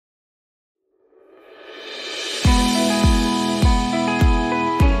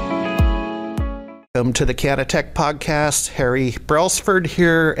Welcome to the Canatech podcast. Harry Brailsford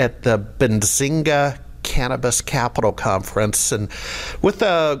here at the Benzinga Cannabis Capital Conference, and with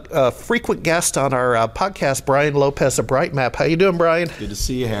a frequent guest on our podcast, Brian Lopez of BrightMap. How you doing, Brian? Good to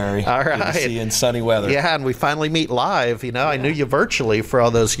see you, Harry. All right. Good to see you in sunny weather. Yeah, and we finally meet live. You know, I knew you virtually for all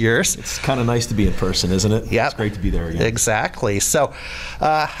those years. It's kind of nice to be in person, isn't it? Yeah, it's great to be there again. Exactly. So,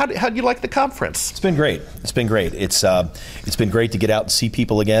 how do you like the conference? It's been great. It's been great. It's been great to get out and see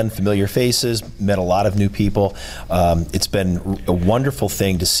people again, familiar faces. Met a lot of new people. It's been a wonderful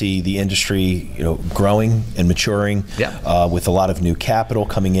thing to see the industry, growing and maturing. Yeah. With a lot of new capital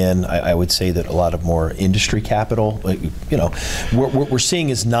coming in. I would say that a lot of more industry capital. What we're seeing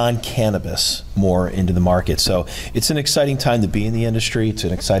is non-cannabis more into the market. So it's an exciting time to be in the industry. It's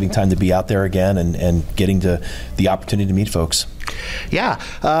an exciting time to be out there again and getting to the opportunity to meet folks. Yeah.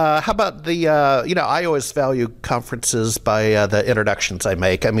 How about the, I always value conferences by the introductions I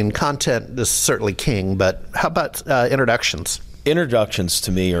make. I mean, content is certainly king, but how about introductions? Introductions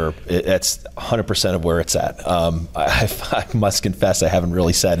to me that's 100% of where it's at. I must confess I haven't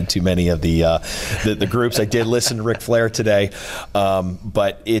really sat in too many of the groups. I did listen to Ric Flair today,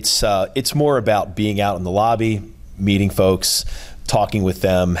 but it's more about being out in the lobby, meeting folks, talking with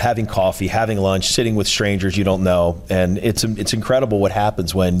them, having coffee, having lunch, sitting with strangers you don't know. And it's incredible what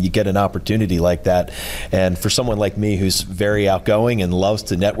happens when you get an opportunity like that. And for someone like me who's very outgoing and loves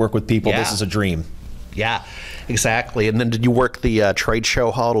to network with people, This is a dream. Yeah, exactly. And then did you work the trade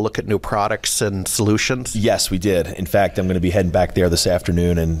show hall to look at new products and solutions? Yes, we did. In fact, I'm going to be heading back there this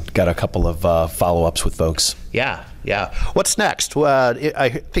afternoon and got a couple of follow-ups with folks. Yeah. What's next? I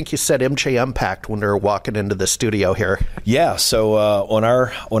think you said MJ Impact when we were walking into the studio here. Yeah. So on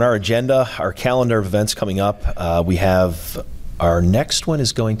our agenda, our calendar of events coming up, we have. Our next one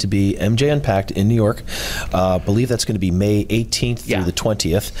is going to be MJ Impact in New York. I believe that's going to be May 18th through the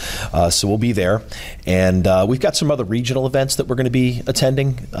 20th. So we'll be there. And we've got some other regional events that we're going to be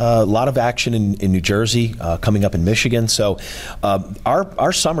attending. A lot of action in New Jersey, coming up in Michigan. So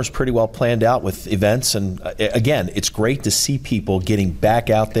our summer's pretty well planned out with events. And again, it's great to see people getting back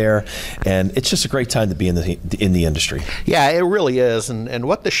out there. And it's just a great time to be in the industry. Yeah, it really is. And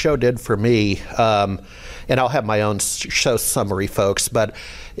what the show did for me, and I'll have my own show summary, folks, but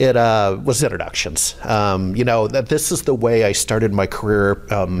it was introductions. That this is the way I started my career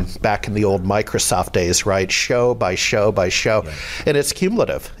back in the old Microsoft days, right? Show by show by show. Right. And it's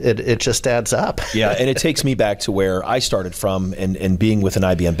cumulative. It just adds up. Yeah, and it takes me back to where I started from and being with an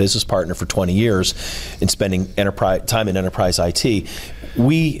IBM business partner for 20 years and spending time in enterprise IT.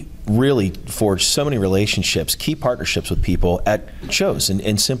 We really forged so many relationships, key partnerships with people at shows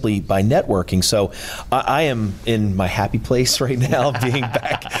and simply by networking. So I am in my happy place right now, being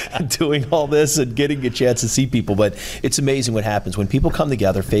back and doing all this and getting a chance to see people. But it's amazing what happens when people come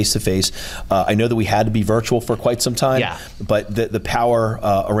together face to face. I know that we had to be virtual for quite some time, but the power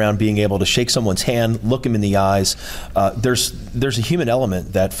around being able to shake someone's hand, look them in the eyes, there's a human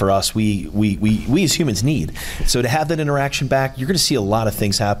element that for us, we as humans need. So to have that interaction back, you're going to see a lot of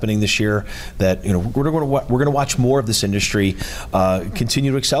things happening this year that we're going to watch more of this industry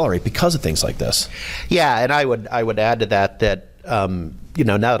continue to accelerate because of things like this. Yeah, and I would add to that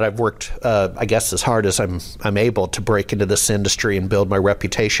now that I've worked, I guess, as hard as I'm able to break into this industry and build my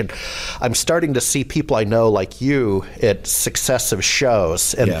reputation, I'm starting to see people I know like you at successive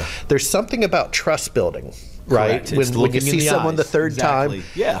shows, and there's something about trust building. Right, when you see someone the third time,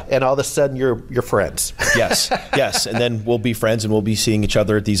 and all of a sudden you're friends. Yes, and then we'll be friends, and we'll be seeing each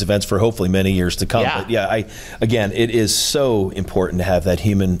other at these events for hopefully many years to come. But again, it is so important to have that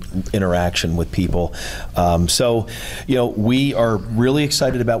human interaction with people. So, we are really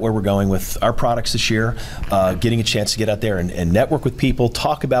excited about where we're going with our products this year. Getting a chance to get out there and network with people,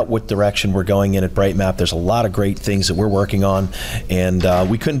 talk about what direction we're going in at BrightMap. There's a lot of great things that we're working on, and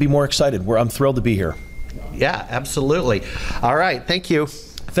we couldn't be more excited. I'm thrilled to be here. Yeah, absolutely. All right. Thank you.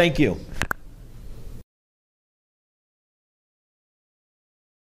 Thank you.